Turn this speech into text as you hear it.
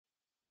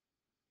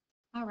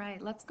All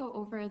right, let's go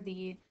over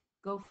the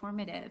Go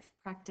Formative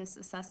practice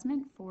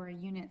assessment for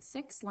Unit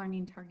 6,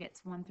 Learning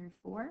Targets 1 through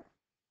 4.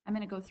 I'm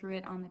going to go through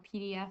it on the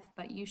PDF,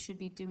 but you should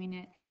be doing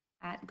it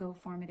at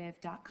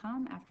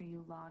goformative.com after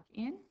you log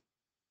in.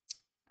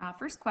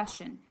 First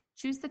question,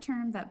 choose the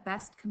term that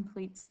best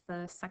completes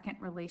the second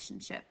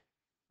relationship.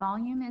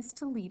 Volume is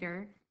to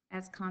liter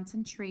as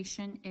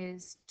concentration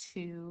is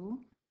to,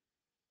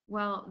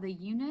 well, the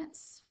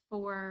units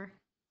for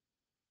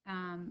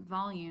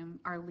volume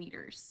are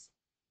liters,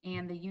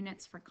 and the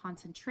units for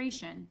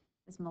concentration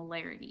is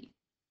molarity.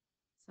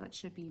 So it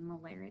should be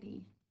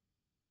molarity.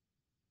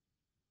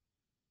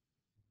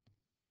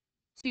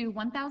 To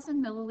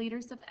 1,000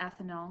 milliliters of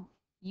ethanol,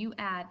 you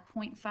add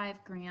 0.5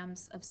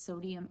 grams of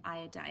sodium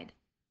iodide.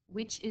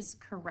 Which is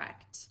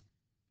correct?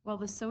 Well,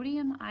 the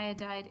sodium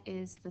iodide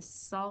is the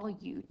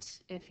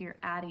solute if you're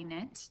adding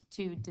it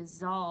to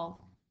dissolve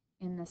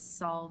in the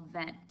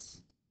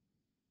solvent,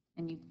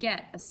 and you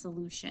get a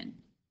solution.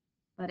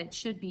 But it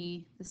should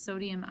be the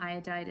sodium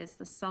iodide is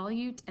the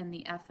solute and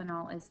the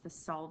ethanol is the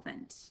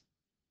solvent.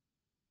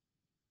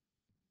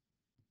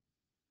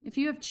 If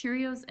you have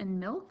Cheerios and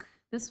milk,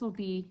 this will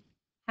be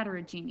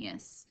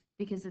heterogeneous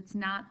because it's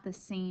not the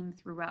same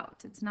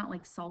throughout. It's not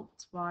like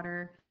salt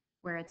water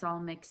where it's all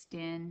mixed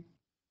in.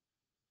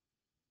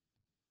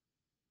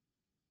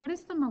 What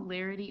is the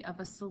molarity of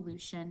a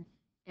solution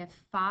if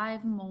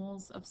 5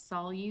 moles of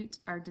solute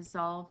are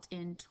dissolved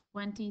in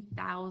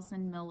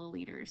 20,000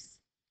 milliliters?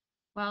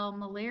 Well,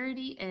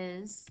 molarity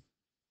is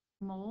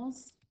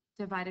moles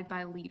divided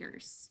by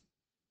liters.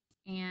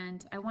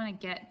 And I want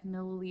to get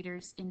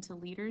milliliters into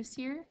liters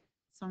here.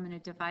 So I'm going to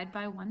divide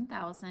by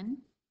 1,000.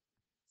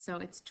 So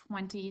it's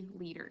 20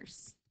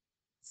 liters.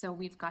 So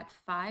we've got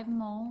 5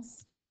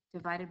 moles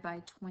divided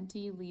by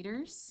 20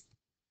 liters.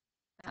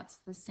 That's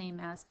the same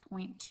as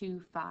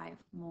 0.25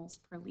 moles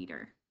per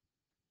liter.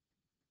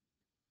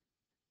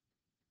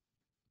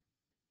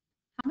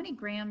 How many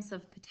grams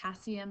of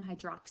potassium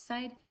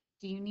hydroxide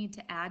do you need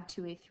to add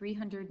to a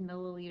 300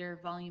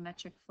 milliliter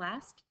volumetric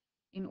flask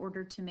in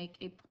order to make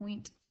a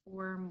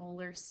 0.4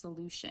 molar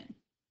solution?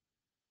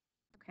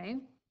 Okay,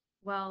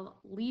 well,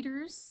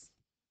 liters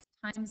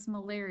times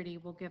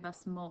molarity will give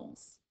us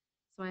moles.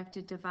 So I have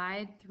to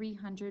divide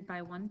 300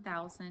 by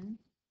 1,000.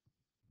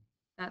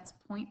 That's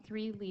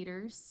 0.3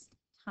 liters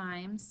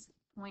times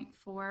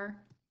 0.4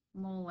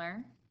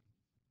 molar.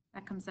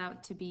 That comes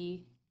out to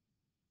be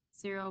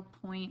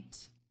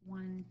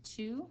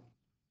 0.12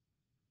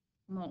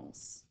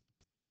 moles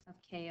of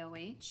KOH.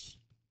 Let's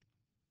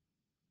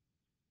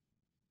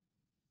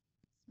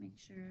make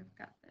sure I've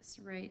got this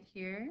right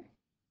here.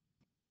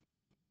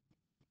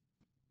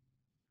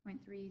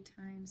 0.3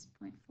 times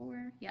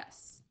 0.4,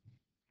 yes.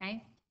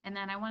 Okay, and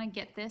then I want to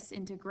get this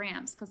into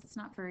grams because it's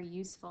not very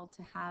useful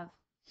to have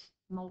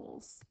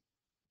moles.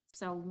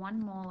 So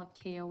 1 mole of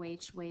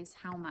KOH weighs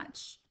how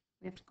much?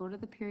 We have to go to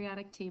the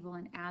periodic table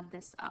and add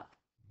this up.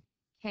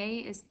 K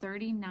is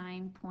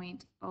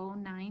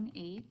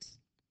 39.098.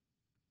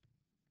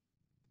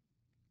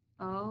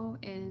 O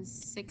is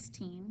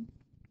 16.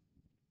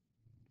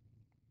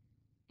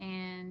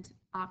 And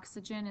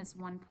oxygen is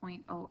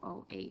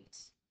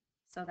 1.008.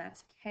 So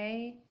that's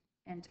K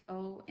and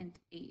O and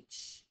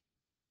H.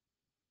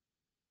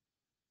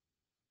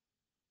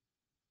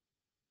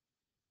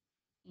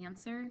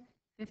 Answer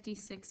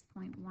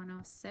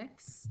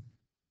 56.106.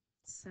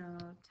 So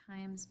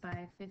times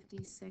by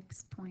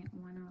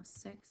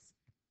 56.106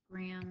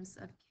 grams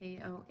of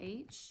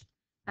KOH.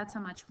 That's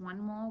how much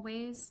 1 mole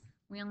weighs.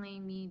 We only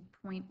need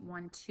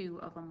 0.12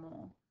 of a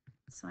mole.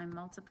 So I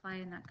multiply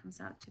and that comes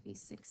out to be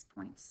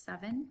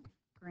 6.7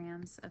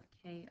 grams of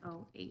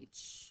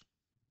KOH.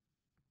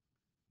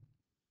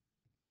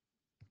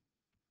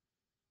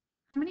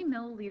 How many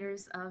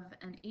milliliters of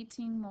an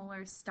 18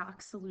 molar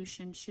stock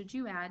solution should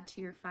you add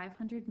to your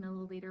 500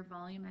 milliliter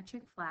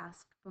volumetric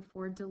flask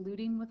before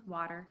diluting with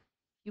water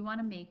if you want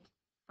to make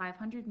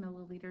 500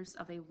 milliliters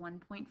of a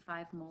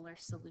 1.5 molar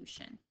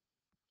solution?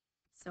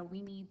 So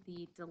we need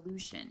the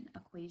dilution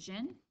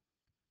equation.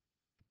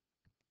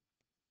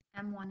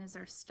 M1 is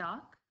our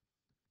stock.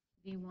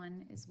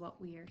 V1 is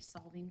what we are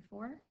solving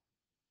for.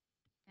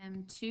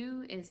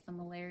 M2 is the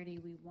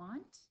molarity we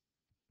want.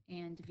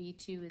 And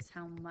V2 is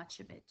how much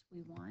of it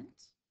we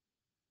want.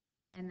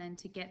 And then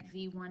to get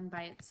V1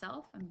 by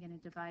itself, I'm going to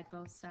divide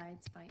both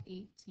sides by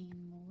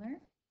 18 molar.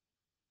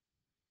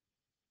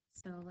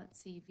 So let's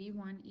see,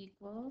 V1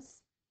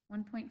 equals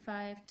 1.5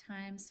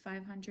 times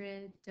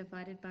 500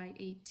 divided by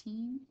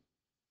 18,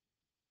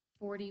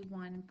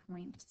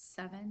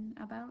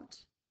 41.7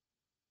 about.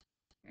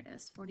 Here it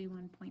is,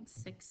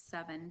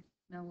 41.67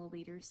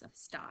 milliliters of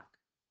stock.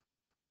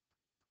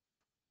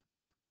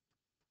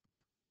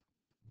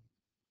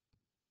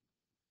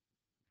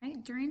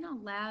 Right? During a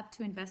lab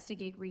to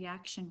investigate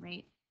reaction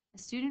rate, a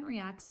student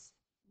reacts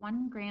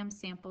 1 gram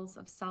samples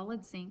of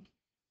solid zinc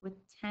with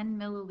 10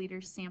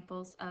 milliliter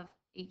samples of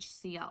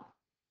HCl.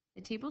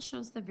 The table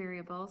shows the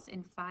variables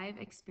in 5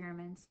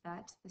 experiments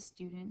that the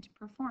student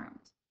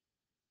performed.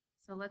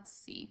 So let's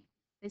see.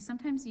 They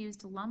sometimes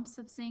used lumps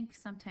of zinc,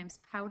 sometimes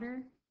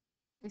powder.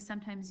 They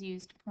sometimes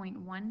used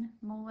 0.1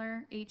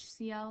 molar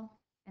HCl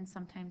and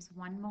sometimes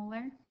 1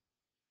 molar.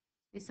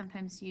 They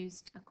sometimes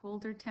used a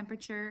colder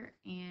temperature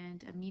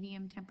and a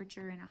medium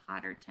temperature and a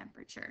hotter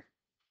temperature.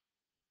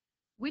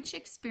 Which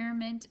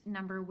experiment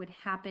number would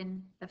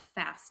happen the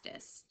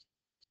fastest?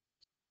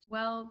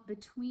 Well,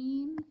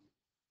 between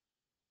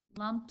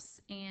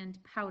lumps and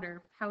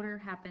powder, powder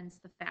happens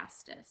the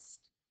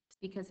fastest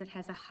because it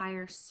has a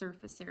higher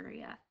surface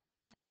area.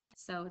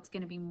 So it's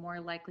going to be more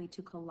likely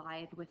to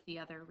collide with the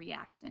other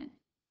reactant.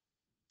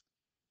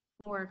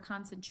 For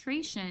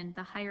concentration,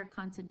 the higher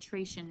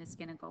concentration is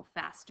going to go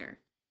faster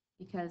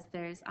because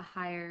there's a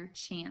higher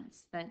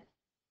chance that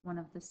one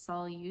of the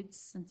solutes,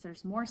 since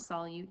there's more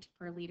solute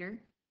per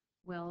liter,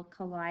 will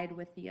collide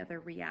with the other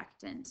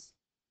reactant.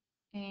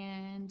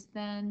 And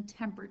then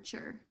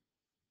temperature.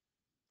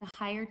 The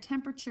higher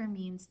temperature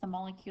means the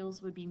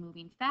molecules would be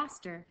moving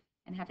faster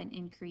and have an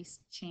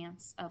increased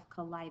chance of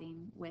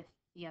colliding with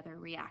the other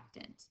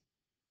reactant.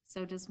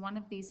 So does one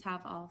of these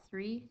have all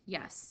three?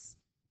 Yes.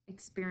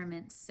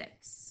 Experiment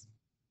 6.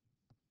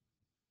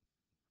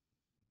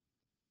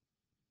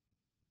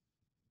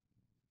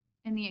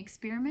 In the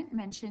experiment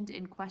mentioned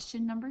in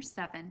question number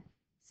 7,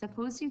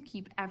 suppose you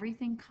keep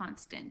everything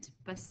constant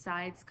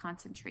besides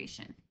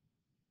concentration.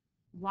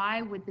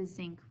 Why would the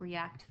zinc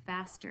react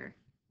faster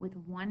with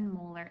 1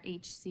 molar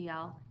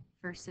HCl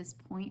versus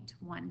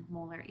 0.1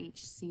 molar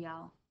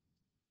HCl?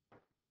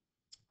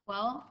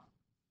 Well,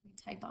 let me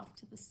type off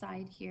to the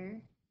side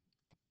here.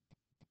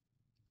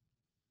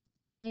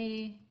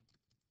 A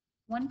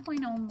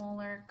 1.0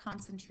 molar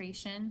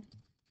concentration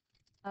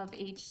of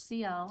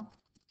HCl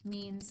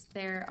means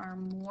there are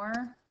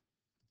more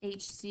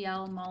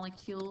HCl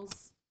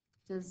molecules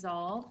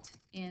dissolved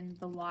in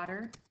the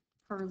water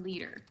per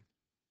liter.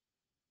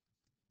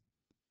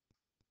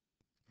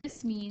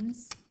 This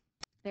means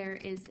there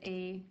is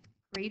a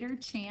greater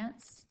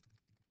chance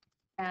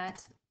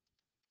that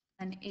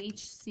an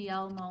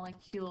HCl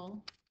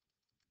molecule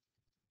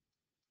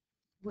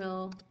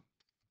will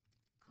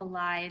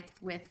collide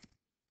with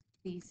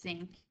the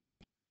zinc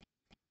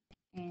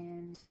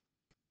and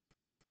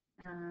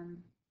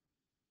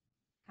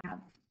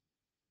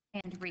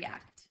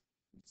react.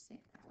 Let's say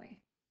it that way.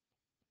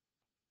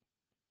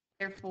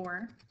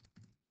 Therefore,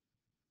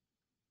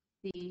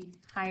 the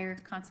higher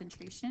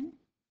concentration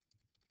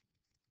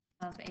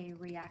of a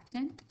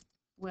reactant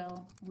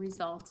will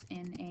result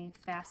in a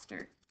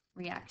faster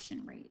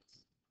reaction rate.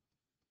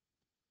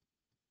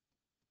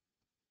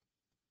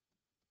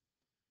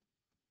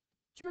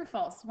 True or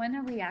false? When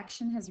a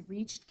reaction has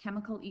reached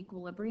chemical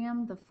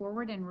equilibrium, the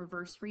forward and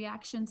reverse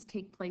reactions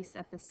take place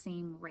at the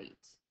same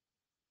rate.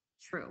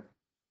 True.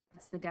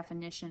 That's the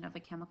definition of a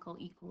chemical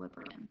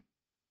equilibrium.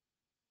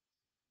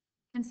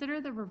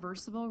 Consider the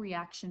reversible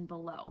reaction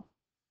below.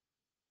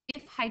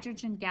 If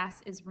hydrogen gas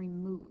is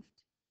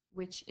removed,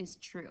 which is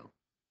true,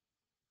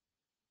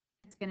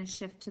 it's going to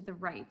shift to the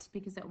right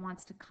because it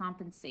wants to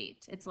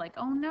compensate. It's like,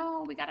 oh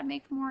no, we got to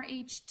make more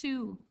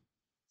H2.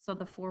 So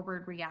the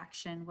forward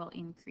reaction will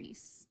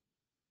increase.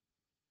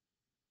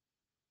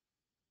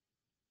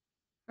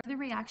 For the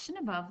reaction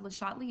above, Le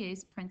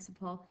Chatelier's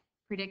principle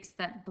predicts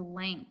that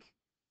blank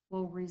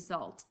will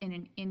result in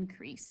an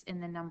increase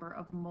in the number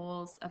of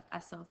moles of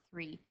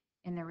SO3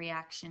 in the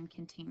reaction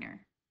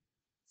container.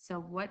 So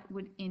what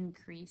would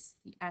increase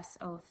the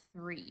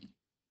SO3?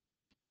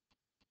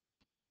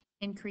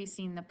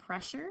 Increasing the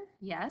pressure,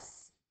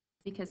 yes,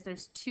 because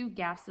there's 2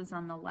 gases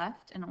on the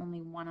left and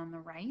only 1 on the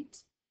right.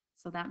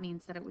 So that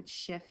means that it would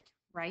shift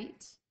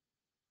right.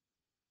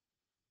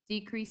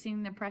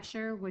 Decreasing the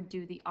pressure would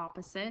do the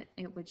opposite.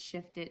 It would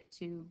shift it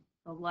to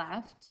the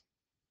left.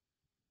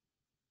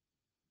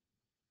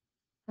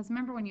 Because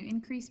remember, when you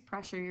increase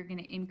pressure, you're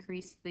going to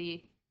increase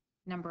the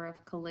number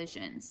of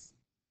collisions.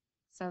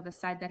 So the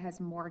side that has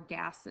more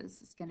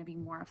gases is going to be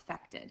more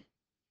affected.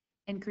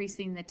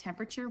 Increasing the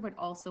temperature would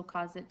also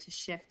cause it to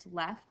shift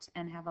left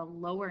and have a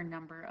lower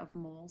number of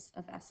moles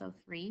of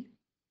SO3.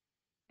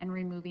 And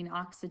removing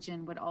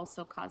oxygen would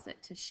also cause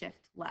it to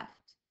shift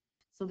left.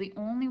 So the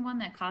only one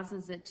that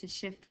causes it to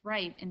shift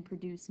right and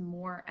produce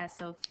more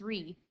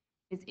SO3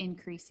 is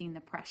increasing the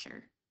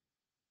pressure.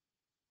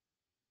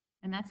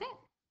 And that's it.